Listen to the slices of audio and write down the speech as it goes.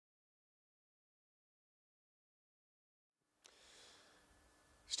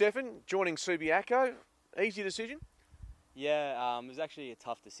Stefan, joining Subiaco, easy decision? Yeah, it was actually a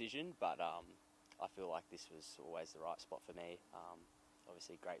tough decision, but I feel like this was always the right spot for me.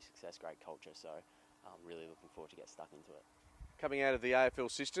 Obviously, great success, great culture, so I'm really looking forward to get stuck into it. Coming out of the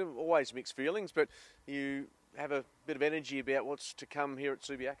AFL system, always mixed feelings, but you have a bit of energy about what's to come here at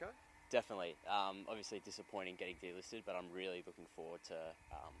Subiaco? Definitely. Obviously disappointing getting delisted, but I'm really looking forward to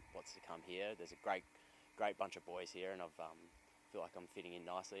what's to come here. There's a great bunch of boys here, and I feel like I'm fitting in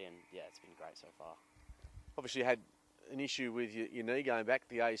nicely, and yeah, it's been great so far. Obviously you had an issue with your knee going back,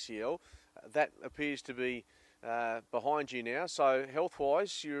 the ACL. That appears to be behind you now, so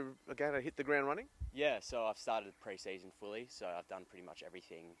health-wise you're going to hit the ground running? Yeah, so I've started pre-season fully, so I've done pretty much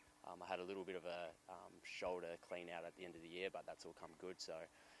everything. I had a little bit of a shoulder clean out at the end of the year, but that's all come good, so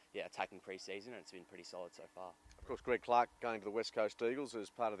yeah, attacking pre-season, and it's been pretty solid so far. Of course, Greg Clark going to the West Coast Eagles as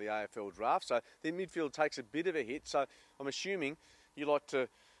part of the AFL draft, so their midfield takes a bit of a hit, so I'm assuming you like to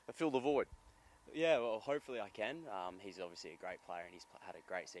fill the void. Yeah, well, hopefully I can. He's obviously a great player and he's had a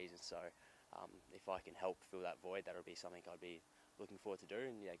great season, so if I can help fill that void, that'll be something I'd be looking forward to do,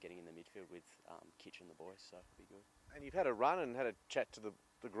 and yeah, getting in the midfield with Kitch and the boys, so it'll be good. And you've had a run and had a chat to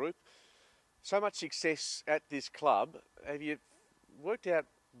the group. So much success at this club. Have you worked out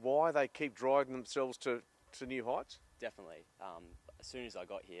why they keep driving themselves to new heights? Definitely. As soon as I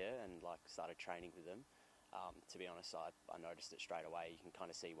got here and started training with them, to be honest, I noticed it straight away. You can kind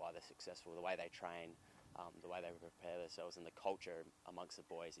of see why they're successful. The way they train, the way they prepare themselves, and the culture amongst the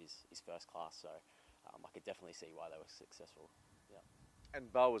boys is first class. So I could definitely see why they were successful. Yeah.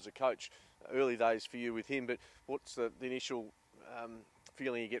 And Bo as a coach, early days for you with him, but what's the initial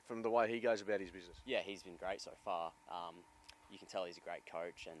feeling you get from the way he goes about his business? Yeah, he's been great so far. You can tell he's a great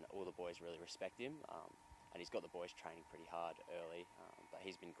coach, and all the boys really respect him. And he's got the boys training pretty hard early, but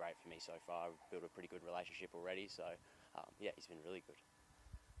he's been great for me so far. We've built a pretty good relationship already, so yeah, he's been really good.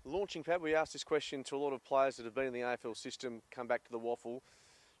 Launching pad, we asked this question to a lot of players that have been in the AFL system, come back to the WAFL.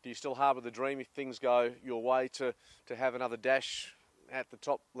 Do you still harbour the dream, if things go your way, to have another dash at the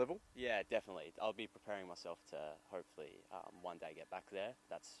top level? Yeah, definitely. I'll be preparing myself to hopefully one day get back there.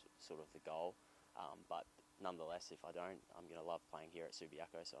 That's sort of the goal. But nonetheless, if I don't, I'm going to love playing here at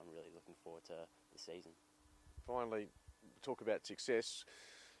Subiaco, so I'm really looking forward to the season. Finally, talk about success.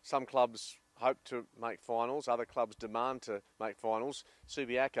 Some clubs hope to make finals, other clubs demand to make finals.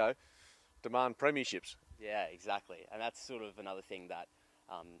 Subiaco demand premierships. Yeah, exactly. And that's sort of another thing that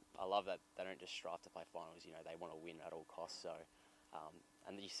I love, that they don't just strive to play finals. You know, they want to win at all costs. So,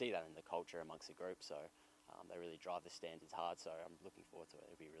 and you see that in the culture amongst the group. So they really drive the standards hard. So I'm looking forward to it.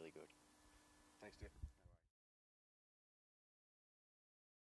 It'll be really good. Thanks, Steve.